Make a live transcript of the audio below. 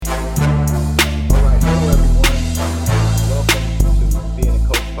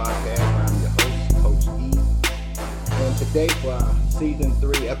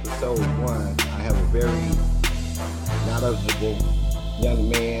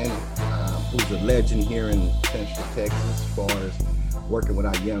who's a legend here in Central Texas as far as working with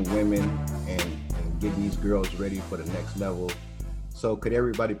our young women and getting these girls ready for the next level. So could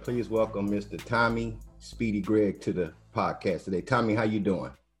everybody please welcome Mr. Tommy Speedy Gregg to the podcast today. Tommy, how you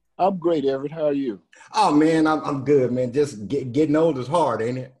doing? I'm great, Everett. How are you? Oh man, I'm good, man. Just getting old is hard,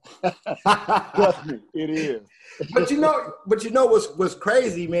 ain't it? Trust me, it is. But you know what's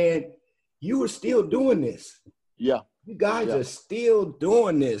crazy, man? You were still doing this. Yeah. You guys are still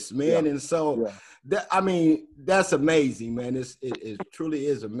doing this, man. And so that's amazing, man. It truly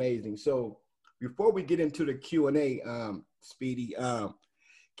is amazing. So before we get into the Q&A, Speedy, can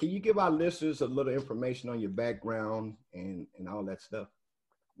you give our listeners a little information on your background and all that stuff?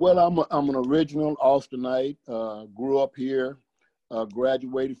 Well, I'm an original Austinite. Grew up here.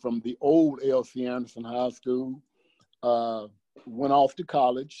 Graduated from the old L.C. Anderson High School. Went off to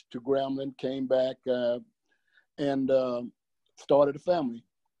college to Grambling. Came back and started a family.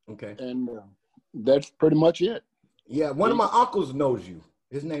 Okay. And that's pretty much it. Yeah, one of my uncles knows you.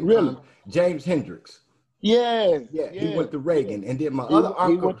 His name really? James Hendricks. Yeah. He went to Reagan. And then my other uncle.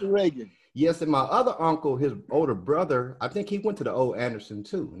 He went to Reagan. Yes, and my other uncle, his older brother, I think he went to the old Anderson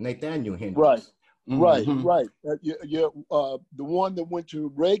too, Nathaniel Hendricks. Right. The one that went to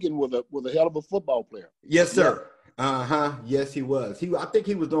Reagan was a hell of a football player. Yes, sir. Yes, he was. I think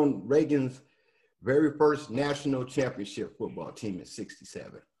he was on Reagan's very first national championship football team in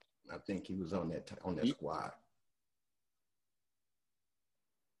 '67. I think he was on that squad.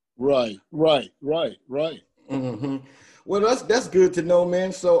 Right. Mm-hmm. Well, that's good to know,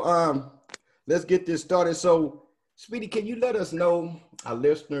 man. So let's get this started. So, Speedy, can you let us know, our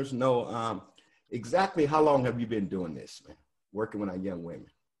listeners know, exactly how long have you been doing this, man, working with our young women?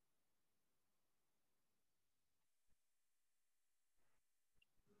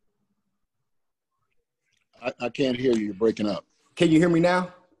 I can't hear you. You're breaking up. Can you hear me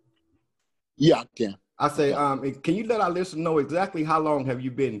now? Yeah, I can. I say, can you let our listeners know exactly how long have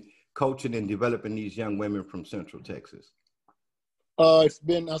you been coaching and developing these young women from Central Texas? I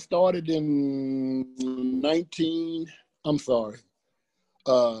started in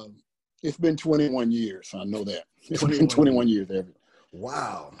it's been 21 years. I know that. It's been 21 years, Everett.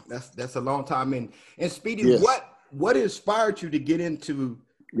 Wow. That's a long time. And Speedy, yes. what inspired you to get into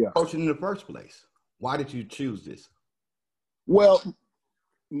coaching in the first place? Why did you choose this? Well,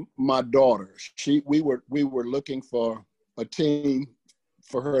 my daughter, we were looking for a team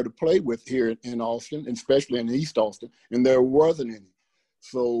for her to play with here in Austin, especially in East Austin, and there wasn't any.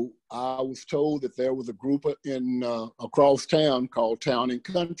 So I was told that there was a group across town called Town and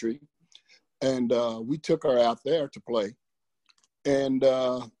Country, and we took her out there to play. And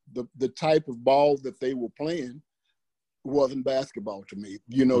the type of ball that they were playing wasn't basketball to me.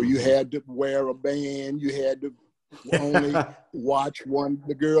 You know, you had to wear a band, you had to only watch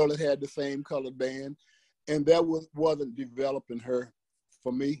the girl that had the same colored band, and that wasn't developing her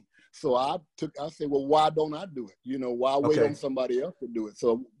for me. So I said, well, why don't I do it? You know, why wait on somebody else to do it?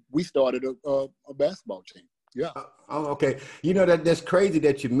 So we started a basketball team. Yeah. Okay. You know, that's crazy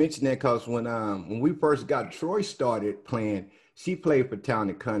that you mentioned that, because when we first got Troy started playing, she played for Town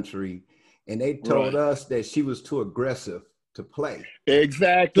and Country, and they told us that she was too aggressive to play.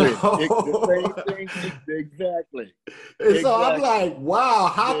 Exactly. The same thing. Exactly. So I'm like, wow,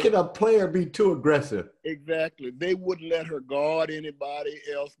 how can a player be too aggressive? Exactly. They wouldn't let her guard anybody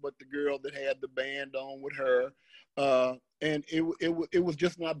else but the girl that had the band on with her. And it was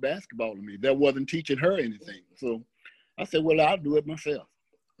just not basketball to me. That wasn't teaching her anything. So I said, well, I'll do it myself.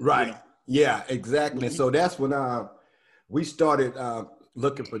 Right. You know? Yeah, exactly. So that's when we started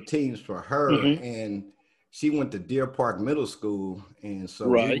looking for teams for her, and she went to Deer Park Middle School, and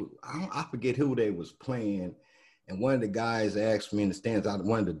so I forget who they was playing, and one of the guys asked me in the stands,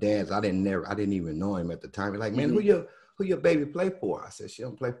 one of the dads, I didn't even know him at the time. He's like, man, who your baby play for? I said, she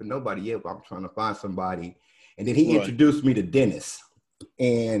don't play for nobody yet, but I'm trying to find somebody. And then he introduced me to Dennis,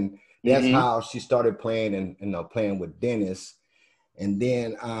 and that's how she started playing and playing with Dennis, and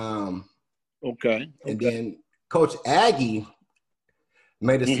then then Coach Aggie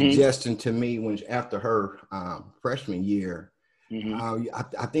made a suggestion to me after her freshman year.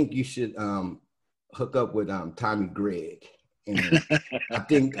 I think you should hook up with Tommy Gregg, and I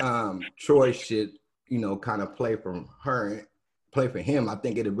think Troy should, kind of play for him. I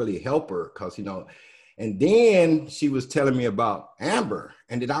think it'd really help her, because And then she was telling me about Amber,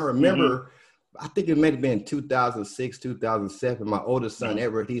 and then I remember, I think it may have been 2006, 2007. My oldest son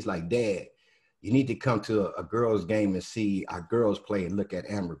Everett, he's like, Dad, you need to come to a girls' game and see our girls play and look at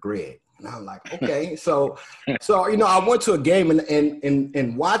Amber Gregg. And I'm like, okay. So I went to a game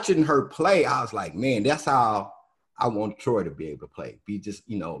and watching her play, I was like, man, that's how I want Troy to be able to play.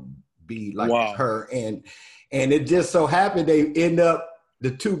 Be be like her. And it just so happened they end up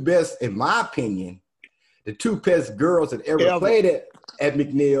the two best, in my opinion, the two best girls that ever played at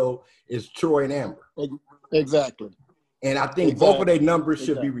McNeil is Troy and Amber. Exactly. And I think both of their numbers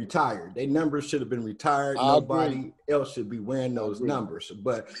should be retired. Their numbers should have been retired. Nobody else should be wearing those numbers.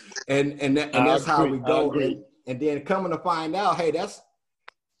 But and that's how we go. And then coming to find out, hey, that's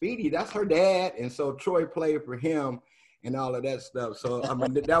Speedy, that's her dad. And so Troy played for him and all of that stuff. So I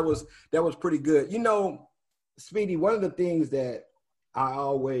mean that was pretty good. You know, Speedy, one of the things that I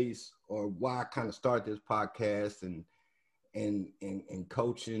always, or why I kind of started this podcast and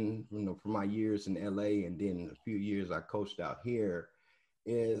coaching, you know, for my years in LA and then a few years I coached out here,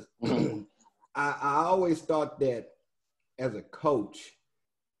 is I always thought that as a coach,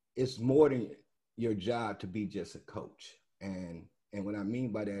 it's more than your job to be just a coach. And what I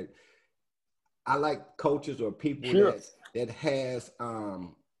mean by that, I like coaches or people that has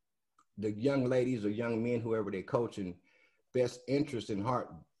the young ladies or young men, whoever they're coaching, best interest in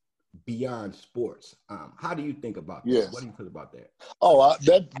heart beyond sports. How do you think about that? Yes. What do you feel about that? Oh,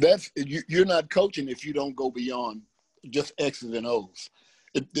 that's you're not coaching if you don't go beyond just X's and O's.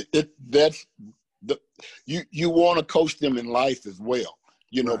 That's you want to coach them in life as well,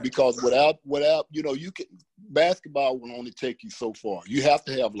 you know, because without you know, basketball will only take you so far. You have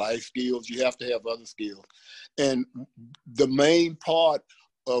to have life skills. You have to have other skills, and the main part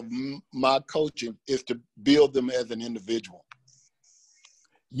of my coaching is to build them as an individual.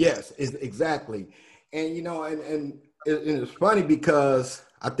 Yes, exactly. And, you know, and it's funny because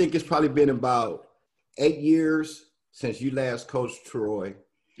I think it's probably been about 8 years since you last coached Troy.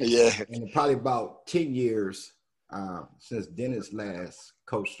 Yeah. And probably about 10 years since Dennis last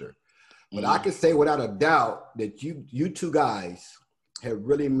coached her. But I can say without a doubt that you two guys have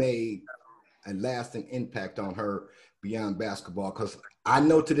really made a lasting impact on her beyond basketball, because I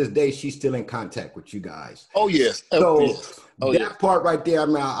know to this day she's still in contact with you guys. Oh, yes. So that part right there, I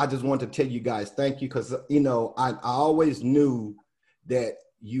mean, I just want to tell you guys thank you, because, you know, I always knew that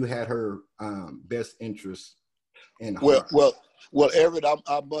you had her best interest in heart. Well, Everett,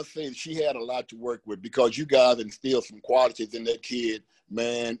 I must say she had a lot to work with, because you guys instilled some qualities in that kid,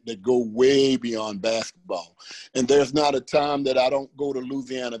 man, that go way beyond basketball. And there's not a time that I don't go to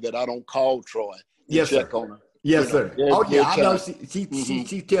Louisiana that I don't call Troy and check on her. Yes, sir. Oh, yeah, I know she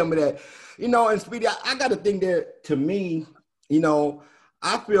tell me that. You know, and Speedy, I got to think that, to me, you know,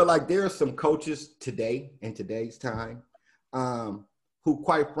 I feel like there are some coaches today, in today's time, who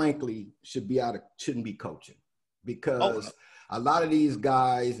quite frankly shouldn't be coaching, because a lot of these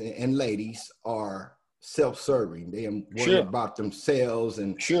guys and ladies are self-serving. They are worried about themselves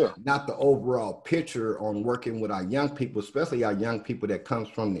and not the overall picture on working with our young people, especially our young people that comes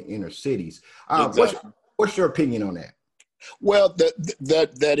from the inner cities. What's your opinion on that? Well,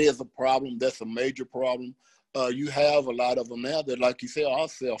 that is a problem. That's a major problem. You have a lot of them now that, like you say, are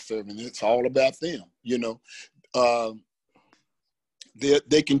self-serving. It's all about them, you know.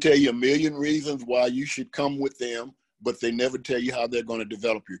 They can tell you a million reasons why you should come with them, but they never tell you how they're going to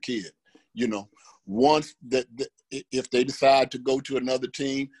develop your kid. You know, once if they decide to go to another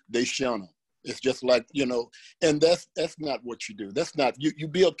team, they shun them. It's just like, you know, and that's not what you do. That's not, you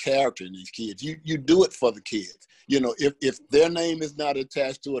build character in these kids. You do it for the kids. You know, if their name is not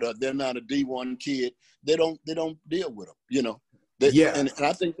attached to it, or they're not a D1 kid, they don't deal with them, you know. And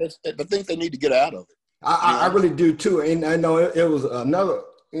I think they need to get out of it. I really do too. And I know it was another,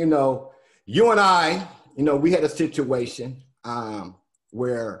 you know, you and I, you know, we had a situation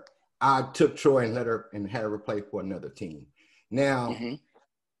where I took Troy and had her play for another team. Now,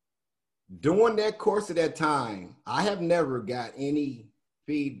 during that course of that time, I have never got any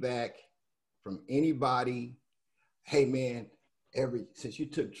feedback from anybody. Hey man, since you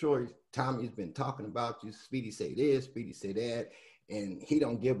took Troy, Tommy's been talking about you. Speedy say this, Speedy say that, and he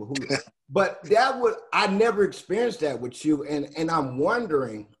don't give a hoot. But I never experienced that with you, and I'm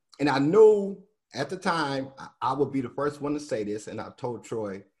wondering, and I knew at the time I would be the first one to say this, and I told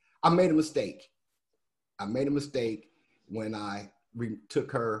Troy, I made a mistake. I made a mistake when I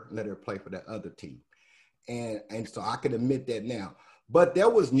took her and let her play for that other team. And so I can admit that now. But there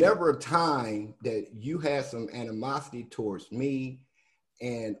was never a time that you had some animosity towards me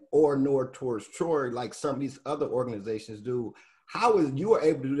nor towards Troy, like some of these other organizations do. How is you were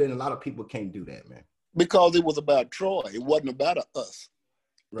able to do that, and a lot of people can't do that, man? Because it was about Troy. It wasn't about us.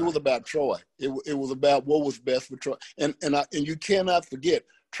 Right. It was about Troy. It was about what was best for Troy. And you cannot forget,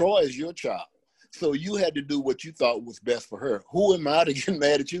 Troy is your child. So you had to do what you thought was best for her. Who am I to get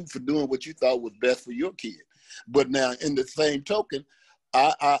mad at you for doing what you thought was best for your kid? But now, in the same token,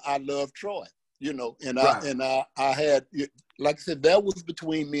 I love Troy, you know, and I had, like I said, that was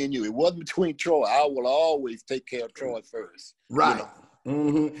between me and you. It wasn't between Troy. I will always take care of Troy first. Right. You know?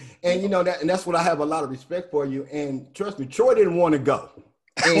 Mm-hmm. And you know that, and that's what I have a lot of respect for you. And trust me, Troy didn't want to go,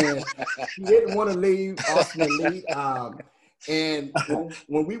 and he didn't want to leave Austin Elite. And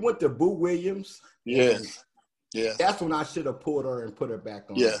when we went to Boo Williams, yes, that's when I should have pulled her and put her back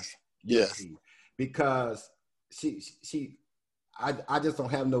on. Yes, because I just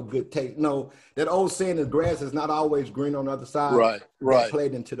don't have no good taste. No, that old saying, the grass is not always green on the other side. Right.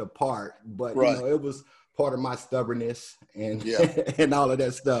 Played into the part, but right. You know, it was part of my stubbornness and and all of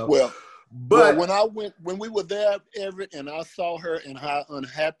that stuff. But when we were there, Everett, and I saw her and how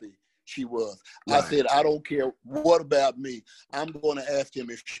unhappy she was, right. I said, I don't care what about me. I'm going to ask him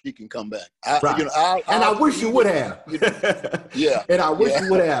if she can come back. I wish you would have. Yeah. And I wish you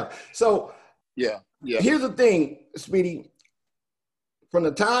would have. So yeah. Here's the thing, Speedy. From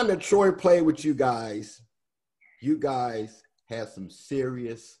the time that Troy played with you guys had some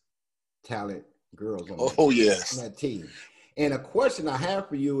serious talent girls on that team. And a question I have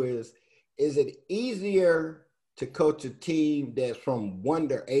for you is it easier to coach a team that's from 1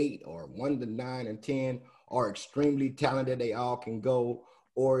 to 8 or 1 to 9 and 10 or extremely talented, they all can go,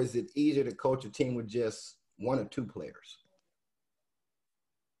 or is it easier to coach a team with just 1 or 2 players?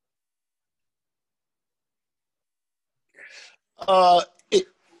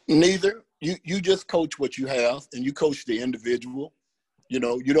 Neither. You just coach what you have, and you coach the individual. You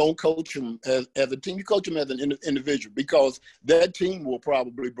know, you don't coach them as a team. You coach them as an individual, because that team will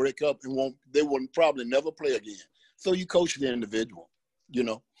probably break up and they will probably never play again. So you coach the individual. You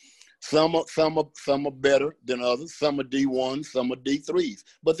know, some are better than others. Some are D1, some are D3s,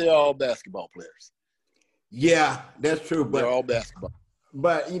 but they're all basketball players. Yeah, that's true. But they're all basketball.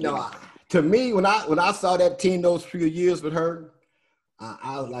 But you know, to me, when I saw that team those few years with her,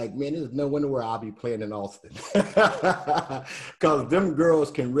 I was like, man, there's no wonder where I'll be playing in Austin, because them girls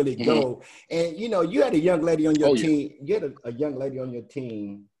can really go. And you know, you had a young lady on your team. You had a young lady on your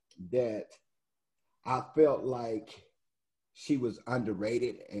team that I felt like she was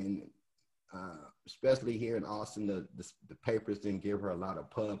underrated, and especially here in Austin, the papers didn't give her a lot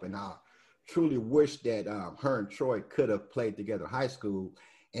of pub. And I truly wish that her and Troy could have played together in high school.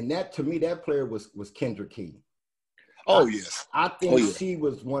 And that, to me, that player was Kendra Key. I think she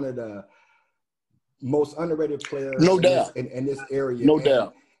was one of the most underrated players. No doubt. In this area. No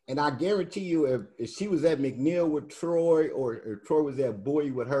doubt. And I guarantee you, if she was at McNeil with Troy, or Troy was at Bowie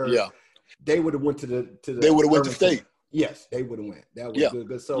with her, they would have went to the. They would have went to state. Yes, they would have went. That was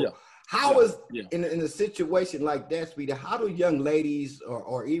good. So how is in a situation like that, Speedy? How do young ladies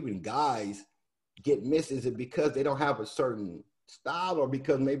or even guys get missed? Is it because they don't have a certain style, or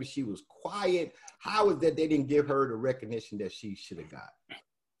because maybe she was quiet? How is that they didn't give her the recognition that she should have got?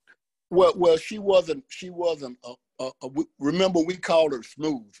 Well, she wasn't. Remember, we called her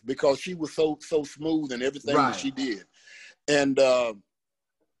smooth because she was so smooth in everything that she did, and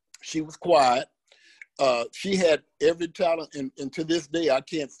she was quiet. She had every talent, and to this day, I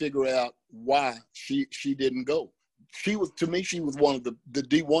can't figure out why she didn't go. She was one of the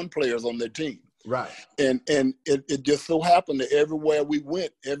D1 players on their team. Right. And it just so happened that everywhere we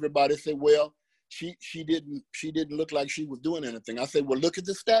went, everybody said, well, she didn't look like she was doing anything. I said, well, look at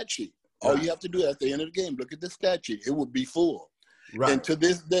the stat sheet. All you have to do at the end of the game, look at the stat sheet. It would be full. Right. And to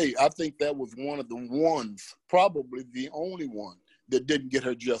this day, I think that was one of the ones, probably the only one, that didn't get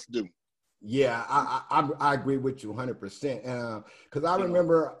her just due. Yeah, I agree with you 100%. Because I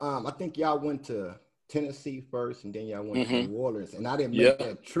remember, I think y'all went to Tennessee first, and then y'all went to New Orleans, and I didn't make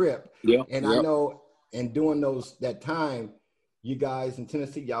that trip. And I know, and during that time, you guys in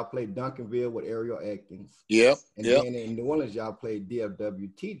Tennessee, y'all played Duncanville with Ariel Atkins. And then in New Orleans, y'all played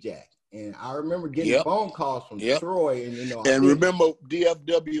DFW T-Jack. And I remember getting phone calls from Troy, and remember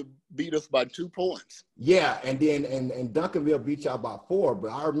DFW beat us by 2 points. Yeah, and then and Duncanville beat y'all by 4. But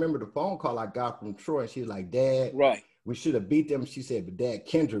I remember the phone call I got from Troy, and she was like, "Dad, we should have beat them." She said, "But Dad,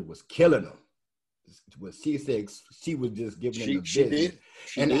 Kendra was killing them." What she said, she was just giving them the business.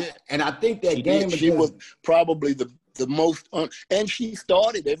 She did. And I think that game she was probably the most and she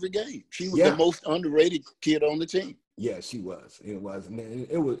started every game. She was the most underrated kid on the team. Yeah, she was. It was. And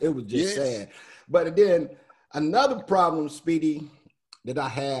it was just sad. But then another problem, Speedy, that I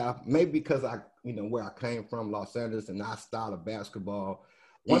have, maybe because where I came from, Los Angeles, and our style of basketball.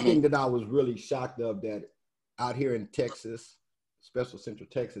 One thing that I was really shocked of, that out here in Texas, especially Central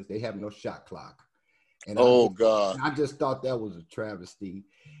Texas, they have no shot clock. And I just thought that was a travesty.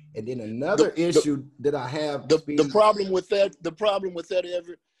 And then another issue that I have, the problem with that,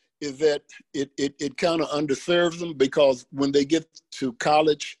 Everett, is that it kind of underserves them, because when they get to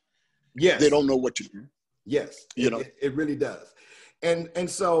college, they don't know what to do. Yes, it really does. And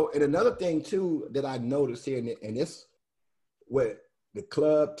another thing too that I noticed here, and it's with the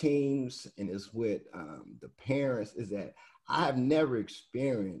club teams and it's with the parents, is that I have never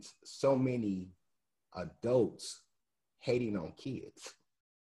experienced so many adults hating on kids.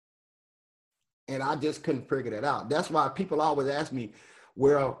 And I just couldn't figure that out. That's why people always ask me,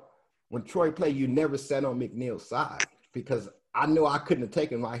 well, when Troy played, you never sat on McNeil's side, because I know I couldn't have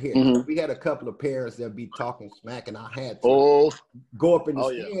taken my hit. Mm-hmm. We had a couple of parents that be talking smack, and I had to go up in the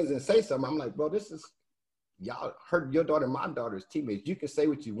stands and say something. I'm like, bro, this is, y'all hurt your daughter, my daughter's teammates. You can say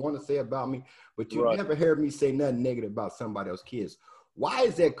what you want to say about me, but you never heard me say nothing negative about somebody else's kids. Why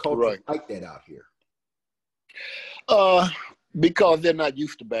is that culture like that out here? Because they're not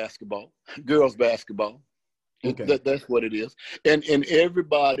used to basketball, girls basketball. Okay. That's what it is. And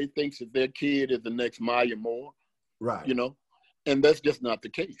everybody thinks that their kid is the next Maya Moore. Right. And that's just not the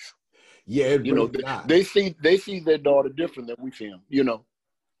case. Yeah, they see their daughter different than we see them,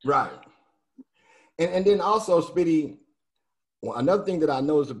 Right. And then also, Spitty, another thing that I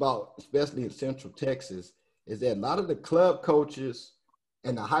noticed about, especially in Central Texas, is that a lot of the club coaches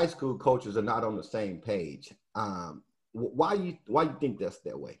and the high school coaches are not on the same page. Why you think that's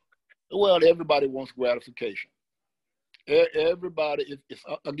that way? Well, everybody wants gratification. Everybody,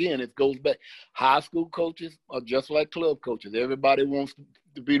 it goes back. High school coaches are just like club coaches. Everybody wants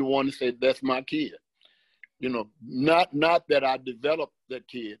to be the one to say, that's my kid. Not that I developed that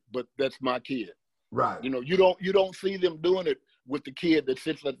kid, but that's my kid. Right. You don't see them doing it with the kid that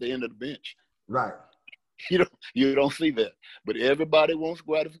sits at the end of the bench. Right. You don't see that. But everybody wants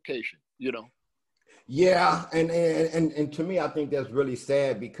gratification, Yeah, and to me, I think that's really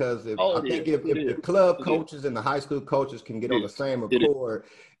sad, because if the club coaches and the high school coaches can get on the same accord,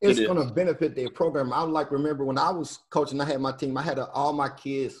 it's going to benefit their program. I remember when I was coaching, I had my team. I had all my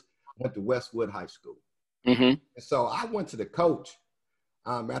kids went to Westwood High School. Mm-hmm. And so I went to the coach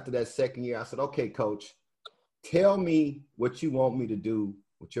after that second year. I said, okay, coach, tell me what you want me to do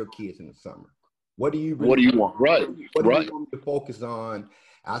with your kids in the summer. What do you want? Right. What do you want me to focus on?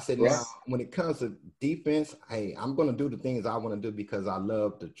 I said, now, when it comes to defense, hey, I'm going to do the things I want to do because I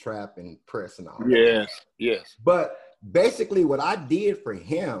love to trap and press and all that. Yes. But basically what I did for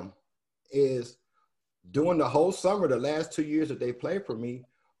him is during the whole summer, the last 2 years that they played for me,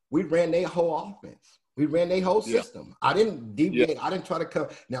 we ran their whole offense. We ran their whole system. I didn't deviate. I didn't try to come.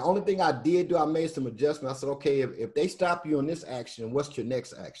 Now, only thing I did do, I made some adjustments. I said, okay, if they stop you on this action, what's your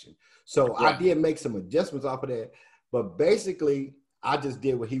next action? So I did make some adjustments off of that. But basically, I just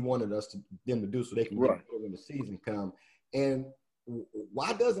did what he wanted them to do so they can get when the season come. And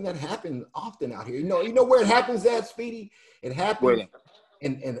why doesn't that happen often out here? You know where it happens at, Speedy? It happens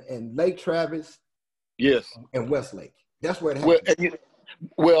in Lake Travis, and Westlake. That's where it happens.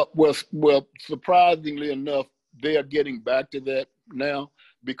 Well, surprisingly enough, they are getting back to that now,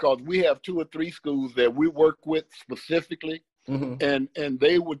 because we have 2 or 3 schools that we work with specifically. Mm-hmm. And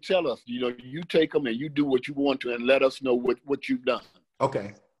they would tell us, you take them and you do what you want to and let us know what you've done.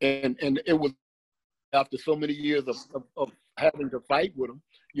 Okay. And it was after so many years of having to fight with them,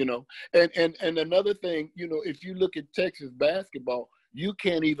 And another thing, if you look at Texas basketball, you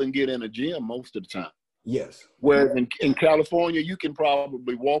can't even get in a gym most of the time. Yes. Whereas in California, you can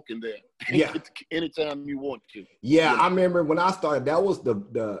probably walk in there anytime you want to. Yeah, I remember when I started, that was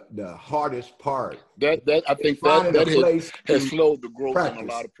the hardest part. That I think that has slowed the growth in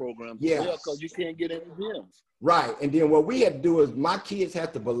a lot of programs. Yeah, because you can't get any gyms. Right, and then what we had to do is my kids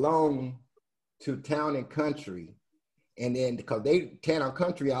had to belong to Town and Country, and then because Town and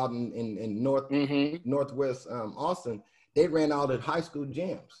Country out in northwest Austin, they ran all the high school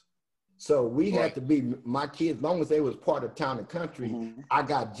gyms. So we had to be, my kids, as long as they was part of Town and Country, I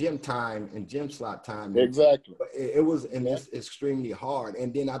got gym time and gym slot time. Exactly. It was, and it's extremely hard.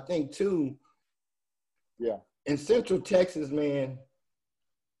 And then I think too, in Central Texas, man,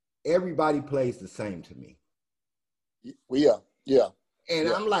 everybody plays the same to me. Yeah. And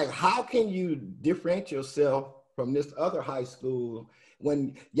I'm like, how can you differentiate yourself from this other high school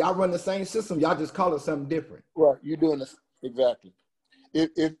when y'all run the same system? Y'all just call it something different. Right, you're doing this, exactly.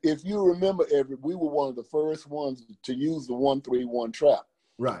 If you remember, Everett, we were one of the first ones to use the 1-3-1 trap.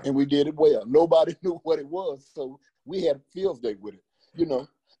 Right. And we did it well. Nobody knew what it was, so we had field day with it,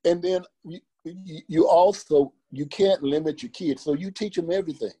 And then you also, you can't limit your kids, so you teach them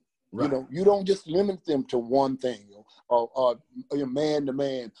everything. Right. You don't just limit them to one thing or man to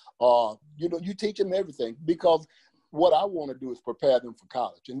man. You teach them everything, because what I want to do is prepare them for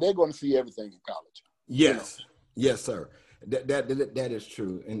college, and they're going to see everything in college. Yes. Yes, sir. That is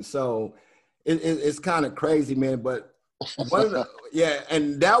true. And so it's kind of crazy, man. But Yeah,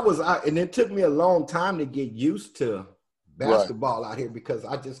 and that was, and it took me a long time to get used to basketball out here because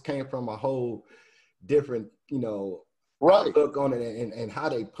I just came from a whole different, outlook on it and how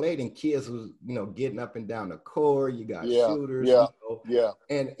they played. And kids was, getting up and down the court. You got shooters,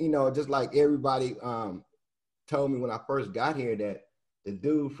 and just like everybody told me when I first got here that the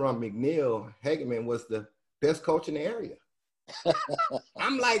dude from McNeil, Hageman, was the best coach in the area.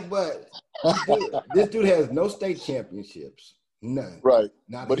 I'm like, but this dude has no state championships, none. Right.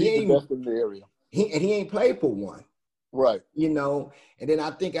 Now, but he's the best in the area. He ain't played for one. Right. And then I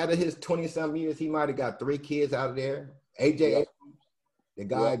think out of his 20-something years, he might have got 3 kids out of there. AJ, the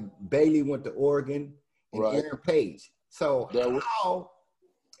guy Bailey went to Oregon, and Aaron Page. So how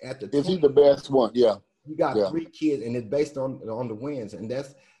at the is he the best one? Yeah. You got 3 kids, and it's based on the wins, and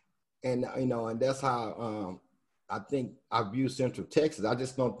that's how I think I view Central Texas. I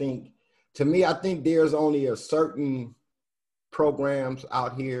just don't think, to me, I think there's only a certain programs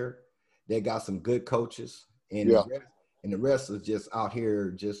out here that got some good coaches, and the rest is just out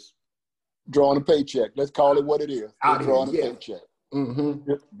here just drawing a paycheck. Let's call it what it is. Drawing a paycheck.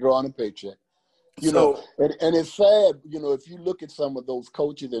 Mm-hmm. Drawing a paycheck. And it's sad, if you look at some of those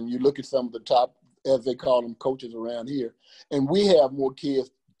coaches and you look at some of the top, as they call them, coaches around here, and we have more kids,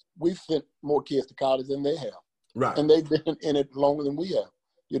 we've sent more kids to college than they have. Right. And they've been in it longer than we have.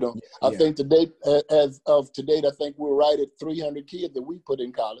 I think today, as of today, I think we're right at 300 kids that we put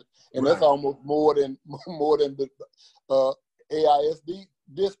in college. And that's almost more than the AISD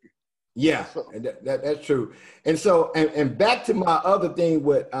district. Yeah, so, and that's true. And so, and back to my other thing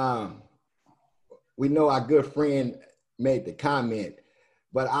with, we know our good friend made the comment,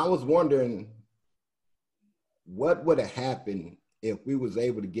 but I was wondering what would have happened if we was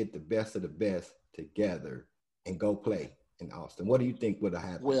able to get the best of the best together and go play in Austin. What do you think would have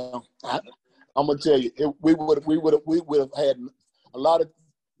happened? Well, I'm gonna tell you, we would have had a lot of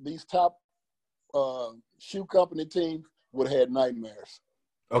these top shoe company teams would have had nightmares.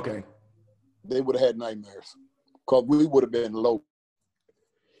 Okay. They would have had nightmares because we would have been low.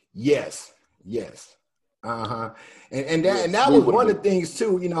 Yes. And that was one of the things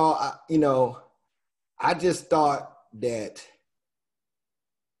too. I just thought that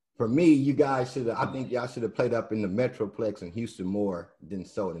for me, you guys I think y'all should have played up in the Metroplex in Houston more than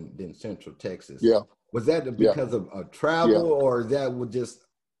Central Texas. Yeah. Was that because of travel, or is that just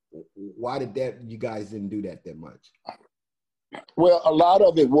why you guys didn't do that much? Well, a lot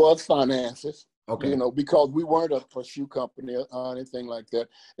of it was finances. Okay. Because we weren't a shoe company or anything like that,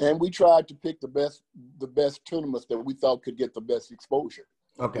 and we tried to pick the best tournaments that we thought could get the best exposure.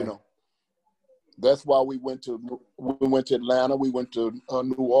 Okay. That's why we went to Atlanta, we went to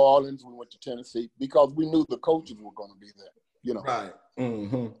New Orleans, we went to Tennessee, because we knew the coaches were going to be there. Right.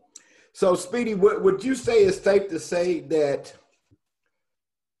 Mm-hmm. So, Speedy, would you say it's safe to say that?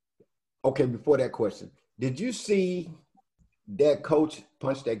 Okay, before that question, did you see that coach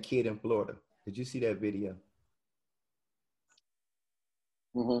punch that kid in Florida? Did you see that video?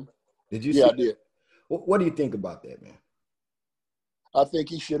 Mm-hmm. Did you? Yeah, I did. What do you think about that, man? I think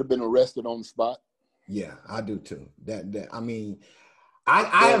he should have been arrested on the spot. Yeah, I do too. I mean,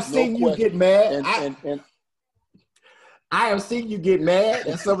 I have seen you get mad. I have seen you get mad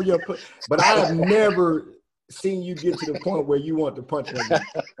at some of your, but I have never seen you get to the point where you want to punch him,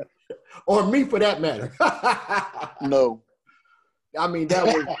 or me for that matter. No. I mean, that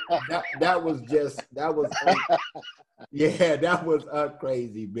was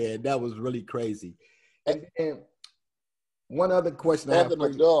crazy, man. That was really crazy. And one other question I have. As an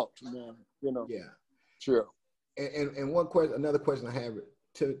adult, man, Yeah. Sure. And another question I have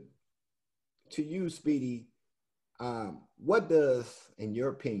to you, Speedy. What does, in your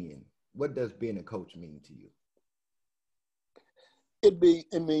opinion, what does being a coach mean to you? It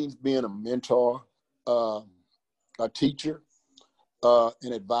means being a mentor, a teacher,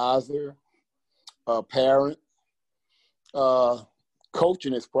 an advisor, a parent.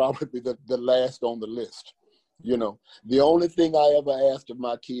 Coaching is probably the last on the list. The only thing I ever asked of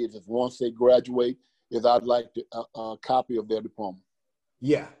my kids is once they graduate is I'd like a copy of their diploma.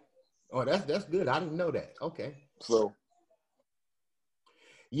 Yeah. Oh, that's good. I didn't know that. Okay. So.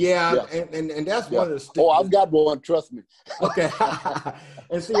 Yeah. And that's one of the. Oh, I've got one. Trust me. Okay.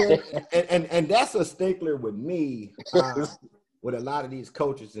 And see, and that's a stickler with me, with a lot of these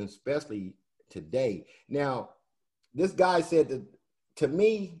coaches, and especially today. Now, this guy said that to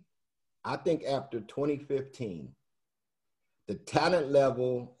me, I think after 2015, the talent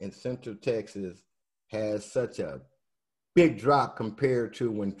level in Central Texas has such a big drop compared to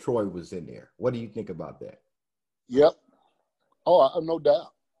when Troy was in there. What do you think about that? Yep. Oh, no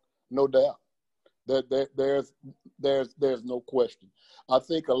doubt. No doubt. There's no question. I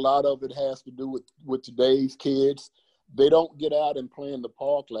think a lot of it has to do with today's kids. They don't get out and play in the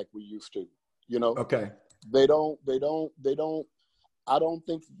park like we used to, you know? Okay. They don't, I don't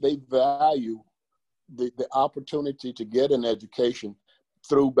think they value the opportunity to get an education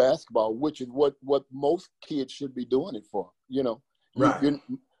through basketball, which is what most kids should be doing it for, you know? Right.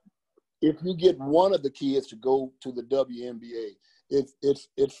 If you get one of the kids to go to the WNBA, it's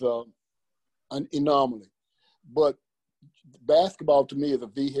an anomaly. But basketball to me is a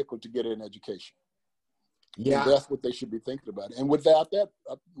vehicle to get an education. Yeah, and that's what they should be thinking about. And without that,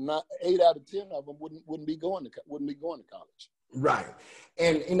 not 8 out of 10 of them wouldn't be going to college. Right.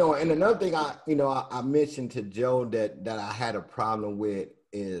 And and another thing I mentioned to Joe that I had a problem with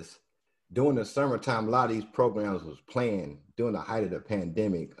is during the summertime, a lot of these programs was playing during the height of the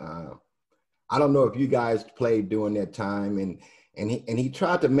pandemic. I don't know if you guys played during that time, and he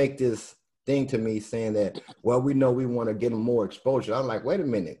tried to make this thing to me saying that, well, we know we want to get them more exposure. I'm like, wait a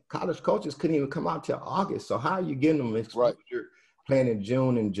minute, college coaches couldn't even come out till August. So how are you getting them exposure playing in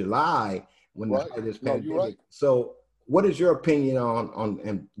June and July when the height of this pandemic? You're right. So what is your opinion on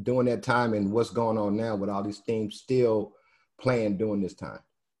and during that time and what's going on now with all these teams still playing during this time?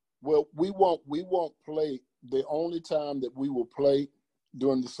 Well, we won't play. The only time that we will play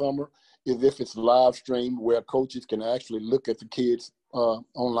during the summer is if it's live streamed where coaches can actually look at the kids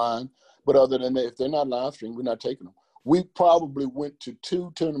online. But other than that, if they're not live streamed, we're not taking them. We probably went to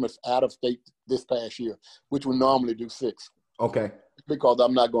 2 tournaments out of state this past year, which we normally do 6. Okay. Because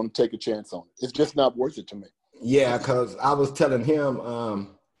I'm not going to take a chance on it. It's just not worth it to me. Yeah, because I was telling him,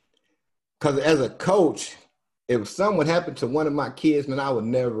 because as a coach, if something would happen to one of my kids, then I would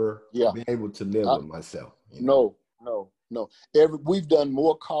never be able to live with myself. You know? No. We've done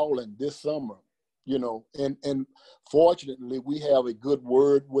more calling this summer, you know, and fortunately we have a good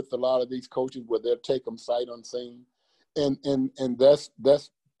word with a lot of these coaches where they'll take them sight unseen, and that's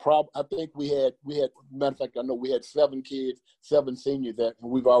I think we had matter of fact, I know we had 7 seniors that,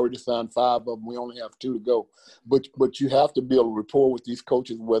 and we've already signed 5 of them. We only have 2 to go, but you have to build a rapport with these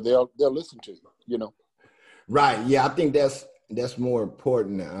coaches where they'll listen to you, you know. Right. Yeah, I think that's more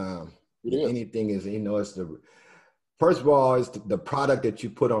important. Anything is, it's first of all, it's the product that you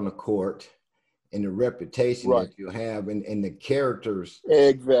put on the court and the reputation that you have and the characters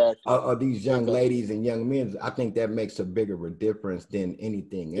of these young ladies and young men. I think that makes a bigger difference than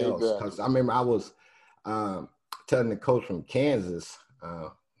anything else. Because I remember I was telling the coach from Kansas, I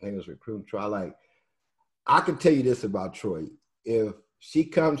think it was recruiting trial, like, I can tell you this about Troy. If she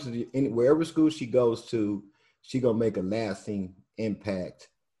comes to wherever school she goes to, she going to make a lasting impact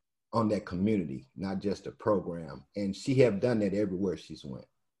on that community, not just a program. And she have done that everywhere she's went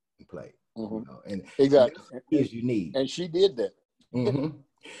and played. Mm-hmm. You know? And exactly, as you need. And she did that. Mm-hmm.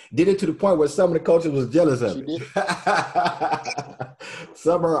 Did it to the point where some of the coaches was jealous of it.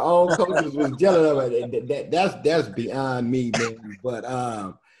 Some of her own coaches was jealous of it. That's beyond me, man. But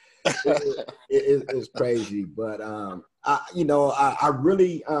it's crazy. But I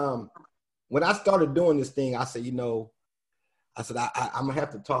really when I started doing this thing, I said, I'm gonna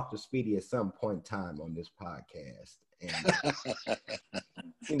have to talk to Speedy at some point in time on this podcast,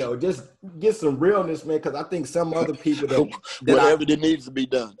 and just get some realness, man. Because I think some other people that needs to be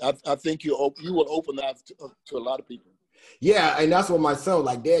done. I think you will open that to a lot of people. Yeah, and that's what my son was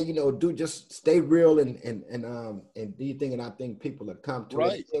like, Dad. Just stay real and do your thing. And I think people have come to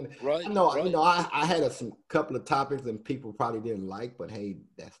it. And right. I had a couple of topics and people probably didn't like, but hey,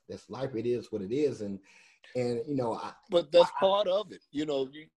 that's life. It is what it is, and but that's part of it. You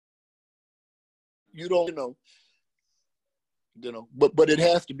don't but it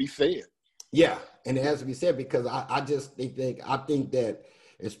has to be said. Yeah, and it has to be said because I think that,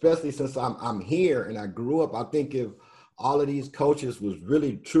 especially since I'm here and I grew up, I think if all of these coaches was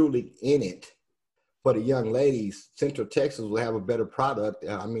really truly in it for the young ladies, Central Texas will have a better product.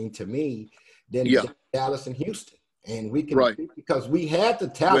 I mean, to me, than Dallas and Houston, and we can because we had the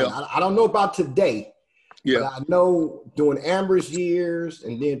talent. Well, I don't know about today. Yeah, but I know during Amber's years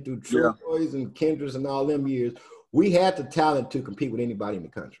and then through Troy's and Kendra's and all them years, we had the talent to compete with anybody in the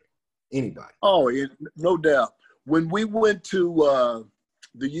country. Anybody. Oh, no doubt. When we went to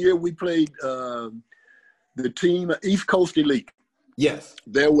the year we played the team, East Coast Elite. Yes.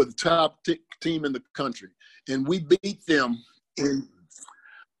 They were the top team in the country. And we beat them in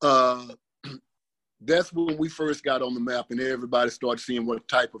that's when we first got on the map and everybody started seeing what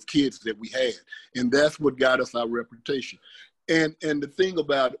type of kids that we had. And that's what got us our reputation. And the thing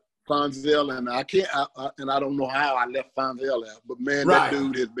about Fonzell, and I don't know how I left Fonzell out, but man, that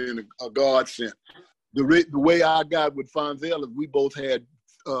dude has been a godsend. The way I got with Fonzell is we both had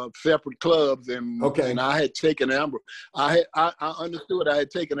separate clubs, and okay. and I had taken Amber. I understood I had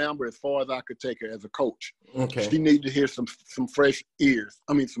taken Amber as far as I could take her as a coach. Okay. She needed to hear some fresh ears.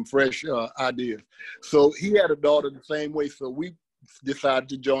 I mean, some fresh ideas. So he had a daughter the same way. So we decided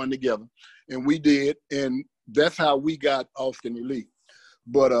to join together, and we did, and that's how we got Austin Elite.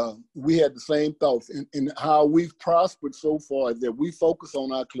 But we had the same thoughts, and how we've prospered so far is that we focus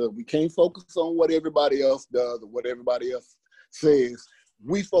on our club. We can't focus on what everybody else does or what everybody else says.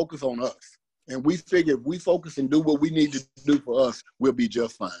 We focus on us, and we figure if we focus and do what we need to do for us, we'll be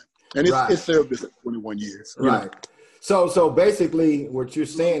just fine. And it's served us 21 years. Right. So basically, what you're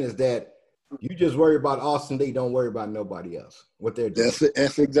saying is that you just worry about Austin Lee, don't worry about nobody else. What they're doing.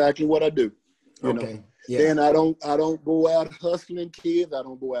 That's exactly what I do. You know. Yeah. And I don't go out hustling kids. I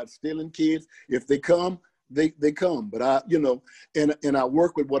don't go out stealing kids. If they come, they come. But and I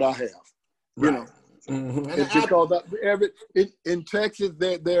work with what I have. You know. Mm-hmm. It's because in Texas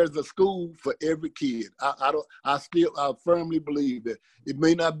there's a school for every kid. I firmly believe that it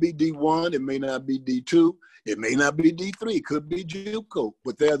may not be D1, it may not be D2, it may not be D3, it could be JUCO,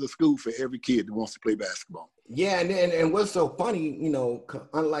 but there's a school for every kid that wants to play basketball. Yeah, and what's so funny,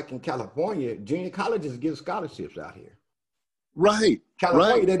 unlike in California, junior colleges give scholarships out here. Right.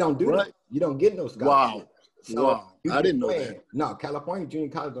 California, they don't do that. You don't get no scholarships. Wow. I didn't know that. No, California junior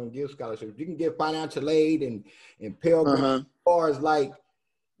college don't give scholarships. You can get financial aid and Pell Grant. As far as like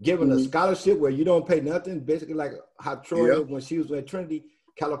giving a scholarship where you don't pay nothing, basically like how Troy when she was at Trinity,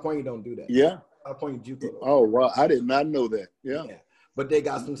 California don't do that. Yeah. California JUCO. Oh wow, I did not know that. Yeah. But they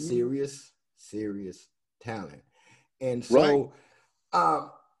got some serious talent, and so,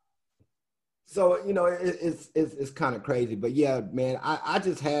 it's kind of crazy. But yeah, man, I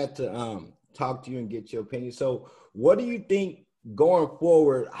just had to talk to you and get your opinion. So, what do you think going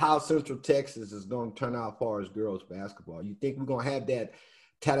forward? How Central Texas is going to turn out as far as girls basketball? You think we're going to have that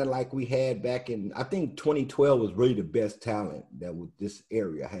talent like we had back in? I think 2012 was really the best talent that this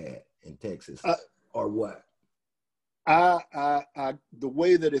area had in Texas, or what? The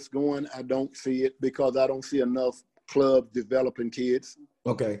way that it's going, I don't see it because I don't see enough clubs developing kids.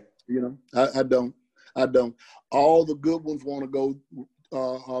 Okay. I don't. All the good ones want to go,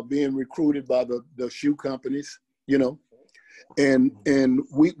 are being recruited by the shoe companies, and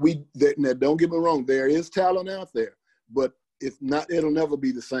now don't get me wrong, there is talent out there, but it'll never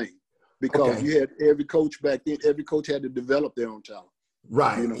be the same because you had every coach back then, every coach had to develop their own talent.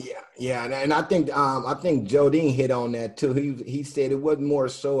 Right. Yeah. And I think Jodine hit on that too. He said it wasn't more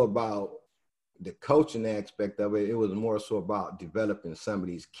so about the coaching aspect of it. It was more so about developing some of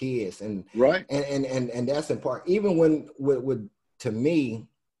these kids. And and that's in part. Even when to me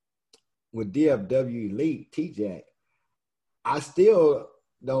with DFW Elite TJAC, I still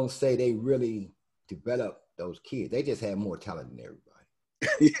don't say they really developed those kids. They just had more talent than everybody.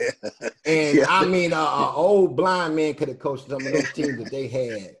 I mean, an old blind man could have coached some of those teams that they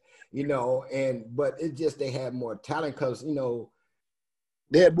had, but it's just they had more talent because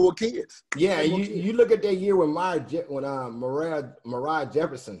they had more kids. Yeah, you look at that year when Mariah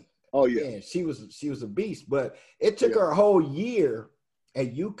Jefferson. Oh yeah, man, she was a beast, but it took her a whole year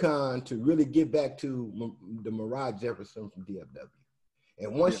at UConn to really get back to the Mariah Jefferson from DFW.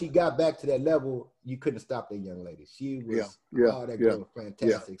 And once she got back to that level, you couldn't stop that young lady. She was that girl was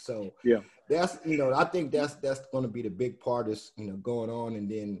fantastic. So that's I think that's going to be the big part is going on. And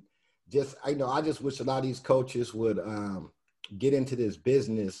then just I just wish a lot of these coaches would get into this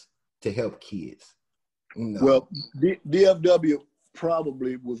business to help kids. Well, DFW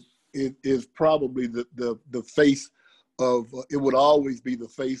probably is probably the face of it would always be the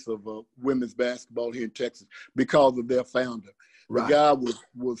face of women's basketball here in Texas because of their founder. The guy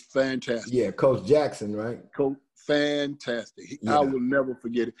was fantastic. Yeah, Coach Jackson, right? Coach, fantastic. I will never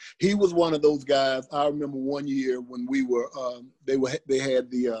forget it. He was one of those guys. I remember one year when we were, they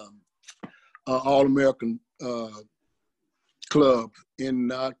had the All-American club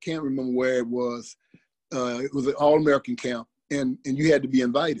in, I can't remember where it was. It was an All-American camp, and you had to be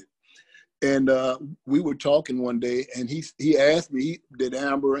invited. And we were talking one day, and he asked me, did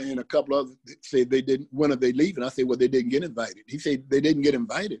Amber and a couple others say they didn't, when are they leaving? I said, well, they didn't get invited. He said, they didn't get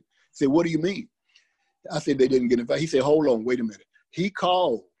invited. I said, what do you mean? I said, they didn't get invited. He said, hold on, wait a minute. He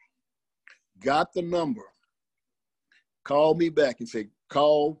called, got the number, called me back and said,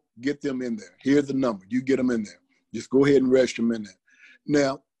 call, get them in there. Here's the number. You get them in there. Just go ahead and register them in there.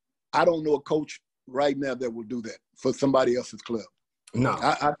 Now, I don't know a coach right now that will do that for somebody else's club. No,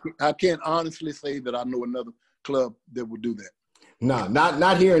 I can't honestly say that I know another club that would do that. No,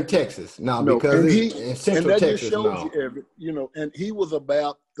 not here in Texas. No, because in Central Texas, and he was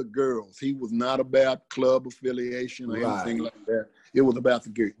about the girls. He was not about club affiliation or anything like that. It was about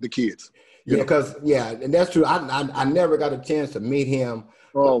the kids. Yeah, because and that's true. I never got a chance to meet him.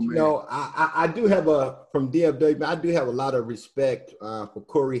 Oh, but, man. I do have from DFW, I do have a lot of respect for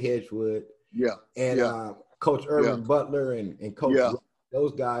Corey Hedgewood. Yeah. And Coach Irvin Butler and Coach Rowe.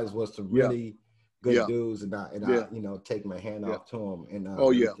 Those guys was some really good dudes, and I take my hand off to them.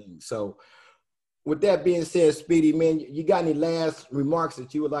 And so with that being said, Speedy, man, you got any last remarks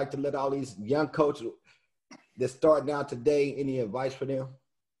that you would like to let all these young coaches that's starting out today, any advice for them?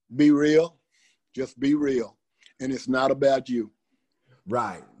 Be real. Just be real. And it's not about you.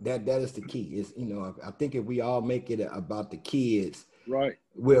 Right. That is the key. Is I think if we all make it about the kids, right,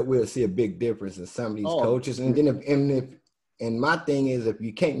 we'll see a big difference in some of these coaches. And then and my thing is, if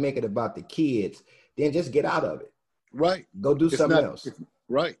you can't make it about the kids, then just get out of it. Right. Go do something else.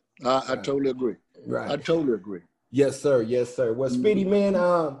 Right. I totally agree. Right. I totally agree. Yes, sir. Yes, sir. Well, Speedy, man,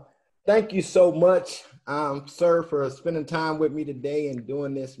 thank you so much, sir, for spending time with me today and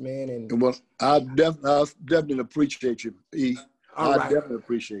doing this, man. And well, I definitely appreciate you, E. I definitely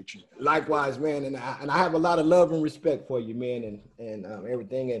appreciate you. Likewise, man. And I have a lot of love and respect for you, man, and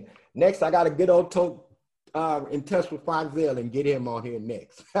everything. And next, I got to get in touch with Fonzel and get him on here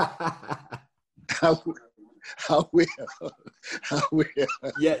next. I will.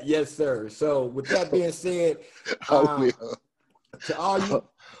 Yeah, yes, sir. So with that being said, I will. To all you,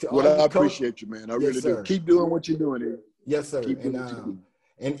 I appreciate you, man. I really do. Keep doing what you're doing here. Yes, sir.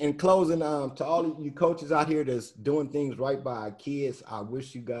 And in closing, to all of you coaches out here that's doing things right by our kids, I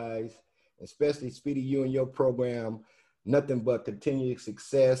wish you guys, especially Speedy, you and your program, nothing but continued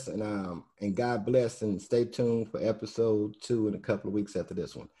success, and God bless, and stay tuned for episode 2 in a couple of weeks after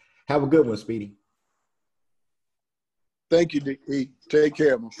this one. Have a good one, Speedy. Thank you, D. Take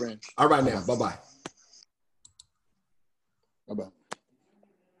care, my friend. All right now. Bye-bye. Bye-bye.